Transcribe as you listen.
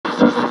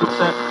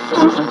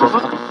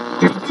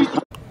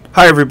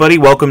Hi everybody,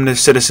 welcome to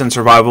Citizen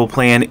Survival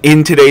Plan.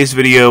 In today's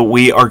video,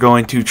 we are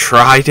going to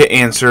try to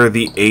answer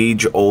the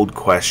age-old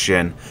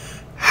question: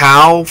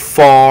 how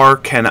far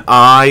can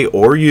I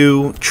or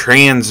you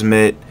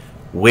transmit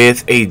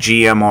with a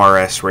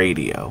GMRS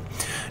radio?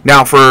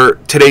 Now for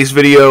today's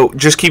video,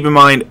 just keep in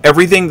mind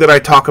everything that I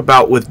talk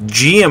about with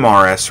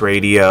GMRS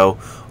radio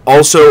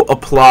also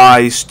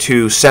applies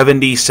to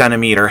 70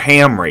 centimeter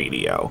ham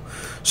radio.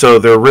 So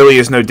there really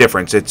is no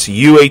difference. It's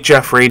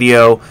UHF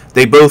radio.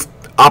 They both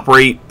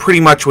operate pretty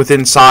much within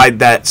inside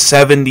that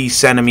 70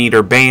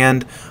 centimeter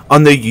band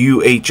on the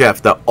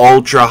UHF, the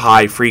ultra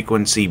high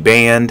frequency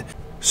band.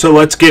 So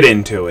let's get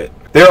into it.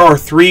 There are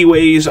three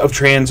ways of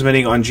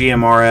transmitting on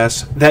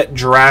GMRS that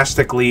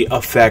drastically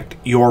affect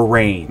your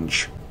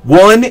range.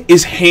 One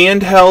is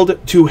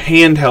handheld to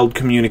handheld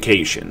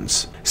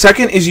communications.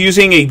 Second is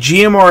using a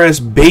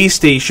GMRS base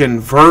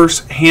station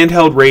versus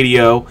handheld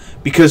radio,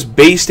 because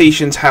base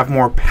stations have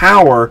more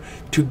power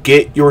to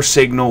get your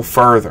signal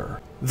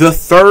further. The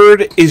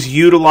third is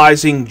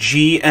utilizing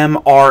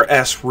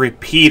GMRS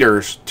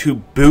repeaters to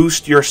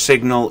boost your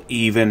signal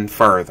even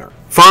further.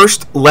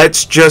 First,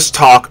 let's just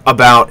talk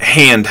about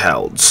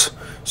handhelds.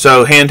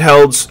 So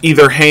handhelds,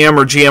 either ham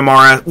or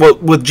GMRS. Well,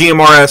 with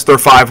GMRS, they're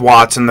 5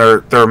 watts and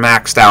they're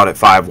maxed out at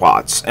 5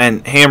 watts.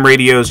 And ham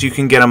radios, you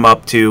can get them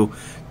up to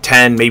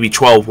 10, maybe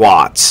 12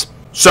 watts.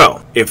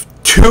 So if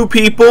two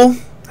people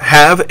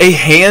have a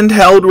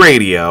handheld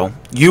radio,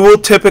 you will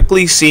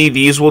typically see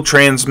these will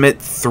transmit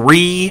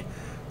 3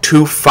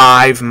 to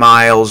 5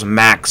 miles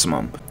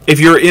maximum. If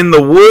you're in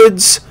the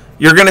woods,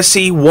 you're going to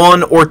see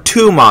 1 or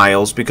 2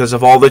 miles because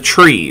of all the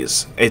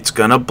trees. It's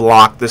going to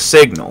block the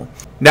signal.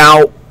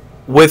 Now,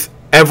 with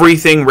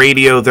everything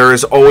radio, there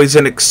is always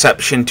an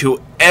exception to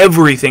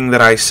everything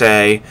that I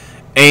say.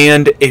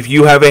 And if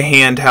you have a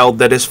handheld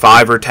that is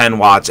 5 or 10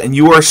 watts and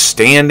you are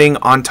standing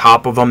on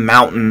top of a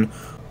mountain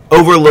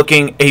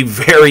overlooking a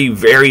very,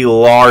 very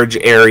large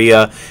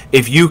area,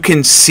 if you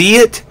can see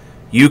it,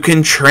 you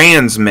can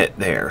transmit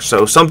there.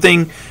 So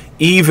something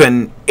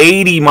even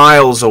 80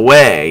 miles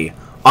away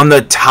on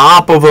the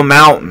top of a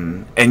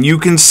mountain and you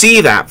can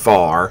see that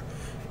far,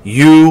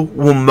 you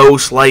will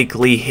most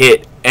likely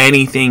hit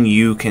anything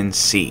you can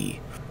see.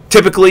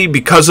 Typically,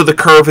 because of the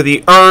curve of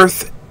the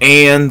Earth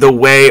and the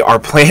way our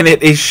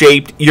planet is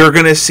shaped, you're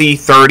going to see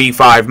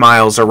 35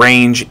 miles of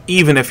range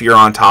even if you're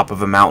on top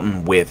of a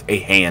mountain with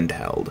a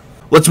handheld.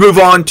 Let's move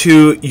on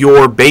to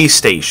your base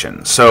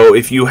station. So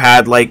if you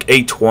had like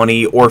a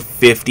 20 or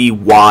 50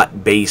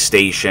 watt base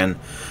station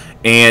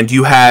and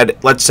you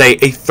had, let's say,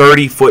 a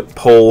 30-foot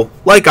pole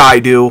like I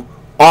do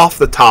off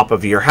the top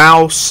of your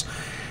house,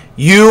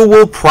 you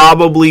will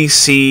probably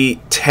see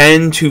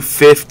 10 to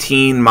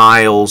 15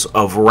 miles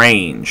of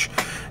range.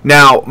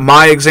 Now,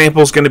 my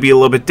example is going to be a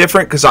little bit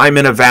different because I'm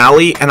in a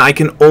valley and I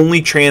can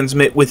only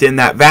transmit within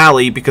that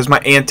valley because my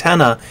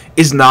antenna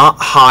is not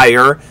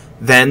higher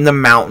than the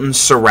mountains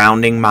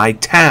surrounding my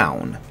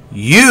town.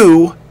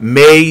 You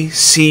may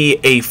see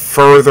a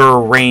further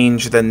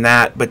range than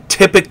that, but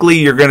typically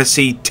you're going to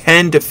see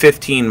 10 to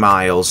 15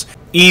 miles,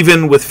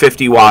 even with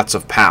 50 watts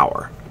of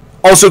power.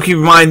 Also keep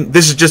in mind,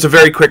 this is just a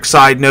very quick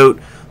side note,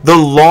 the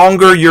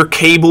longer your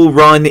cable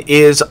run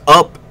is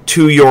up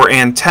to your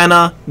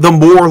antenna, the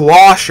more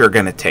loss you're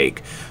going to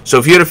take. So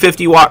if you had a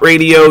 50 watt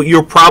radio,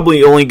 you're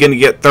probably only going to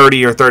get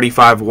 30 or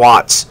 35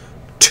 watts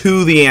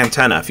to the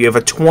antenna. If you have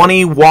a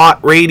 20 watt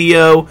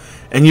radio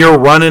and you're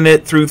running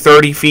it through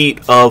 30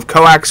 feet of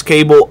coax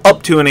cable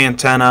up to an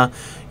antenna,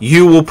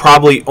 you will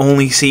probably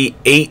only see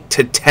 8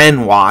 to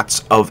 10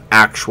 watts of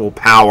actual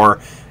power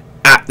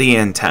at the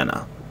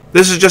antenna.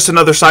 This is just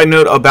another side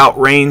note about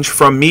range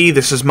from me.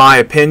 This is my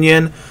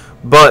opinion,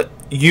 but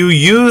you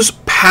use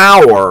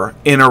power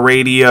in a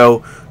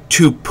radio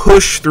to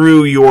push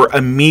through your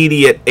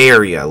immediate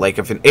area. Like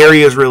if an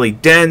area is really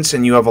dense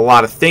and you have a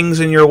lot of things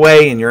in your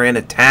way and you're in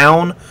a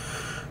town,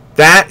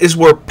 that is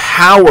where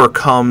power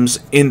comes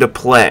into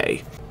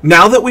play.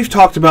 Now that we've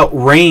talked about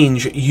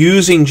range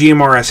using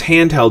GMRS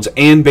handhelds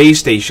and base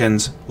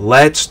stations,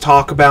 let's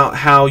talk about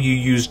how you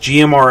use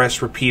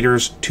GMRS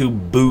repeaters to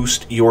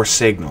boost your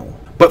signal.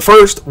 But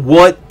first,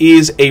 what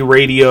is a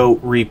radio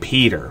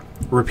repeater?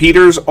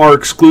 Repeaters are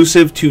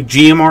exclusive to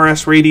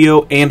GMRS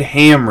radio and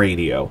ham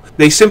radio.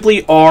 They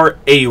simply are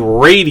a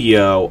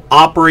radio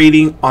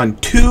operating on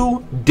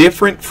 2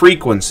 different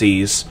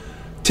frequencies,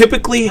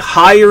 typically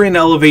higher in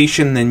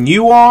elevation than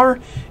you are,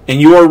 and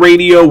your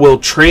radio will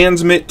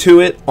transmit to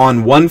it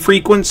on 1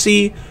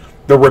 frequency.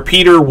 The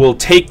repeater will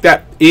take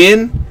that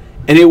in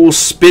and it will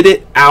spit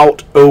it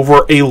out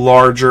over a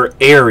larger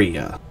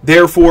area,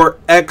 therefore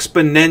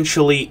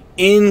exponentially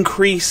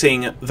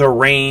increasing the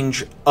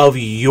range of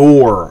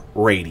your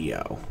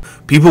radio.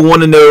 People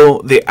want to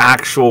know the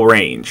actual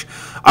range.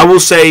 I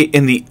will say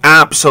in the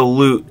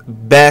absolute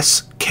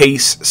best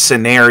case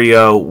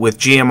scenario with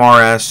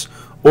GMRS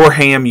or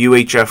ham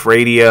UHF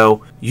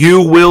radio,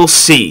 you will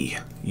see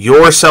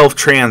yourself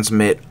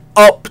transmit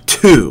up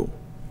to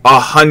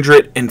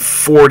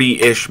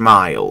 140-ish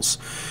miles.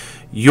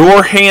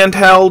 Your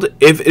handheld,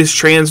 if it's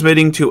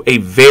transmitting to a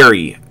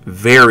very,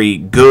 very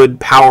good,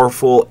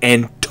 powerful,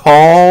 and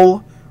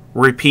tall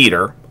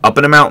repeater up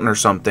in a mountain or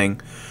something,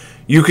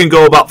 you can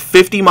go about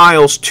 50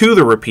 miles to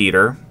the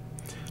repeater.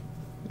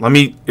 Let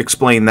me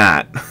explain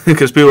that,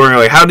 because people are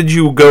like, how did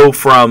you go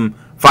from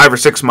 5 or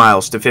 6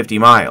 miles to 50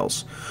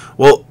 miles?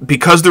 Well,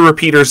 because the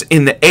repeater's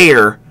in the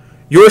air,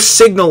 your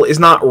signal is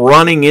not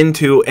running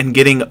into and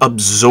getting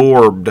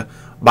absorbed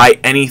by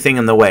anything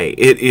in the way.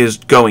 It is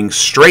going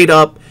straight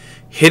up,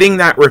 hitting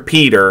that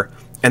repeater,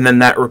 and then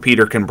that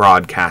repeater can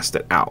broadcast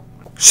it out.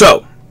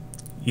 So,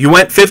 you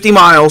went 50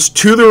 miles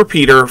to the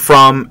repeater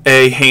from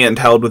a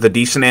handheld with a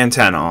decent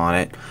antenna on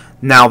it.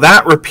 Now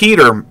that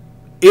repeater,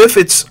 if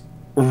it's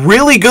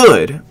really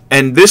good,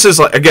 and this is,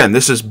 like, again,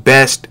 this is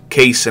best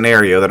case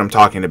scenario that I'm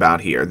talking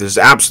about here. This is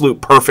absolute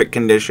perfect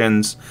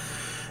conditions.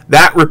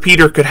 That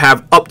repeater could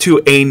have up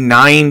to a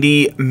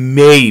 90,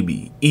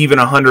 maybe even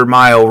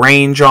 100-mile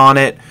range on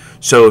it.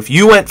 So if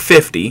you went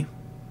 50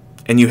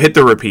 and you hit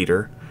the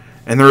repeater,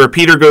 and the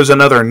repeater goes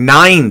another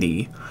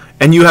 90,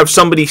 and you have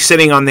somebody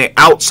sitting on the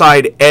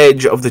outside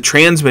edge of the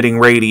transmitting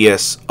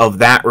radius of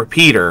that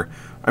repeater,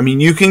 I mean,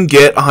 you can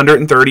get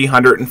 130,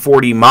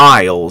 140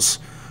 miles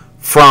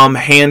from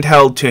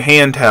handheld to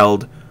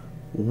handheld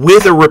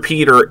with a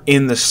repeater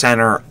in the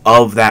center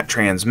of that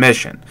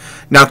transmission.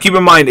 Now, keep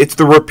in mind, it's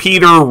the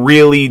repeater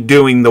really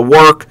doing the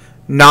work,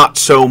 not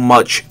so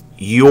much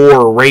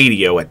your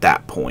radio at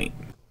that point.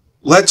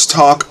 Let's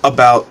talk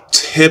about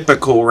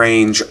typical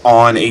range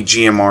on a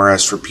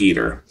GMRS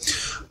repeater.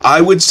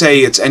 I would say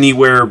it's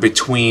anywhere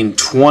between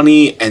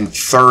 20 and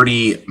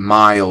 30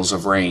 miles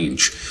of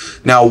range.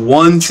 Now,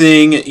 one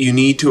thing you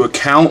need to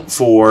account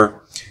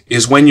for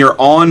is when you're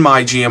on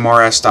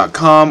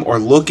mygmrs.com or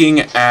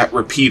looking at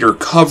repeater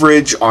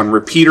coverage on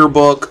Repeater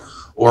Book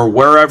or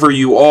wherever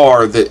you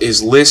are that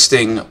is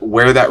listing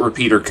where that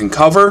repeater can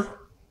cover,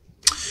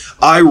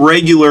 I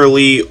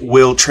regularly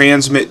will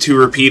transmit to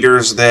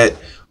repeaters that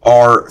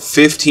are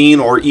 15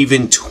 or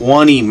even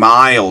 20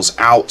 miles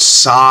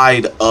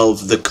outside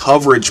of the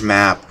coverage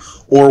map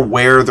or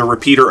where the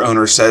repeater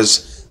owner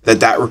says that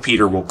that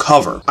repeater will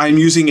cover. I'm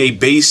using a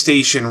base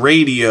station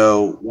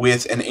radio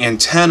with an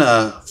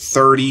antenna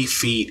 30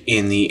 feet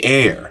in the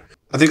air.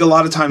 I think a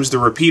lot of times the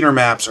repeater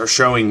maps are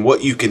showing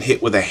what you can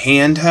hit with a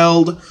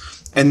handheld,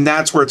 and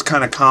that's where it's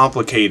kind of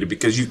complicated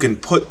because you can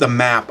put the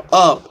map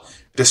up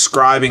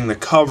describing the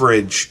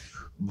coverage,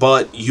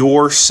 but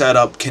your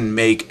setup can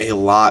make a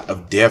lot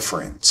of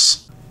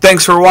difference.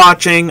 Thanks for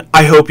watching.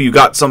 I hope you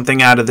got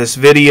something out of this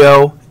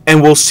video,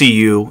 and we'll see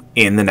you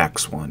in the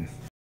next one.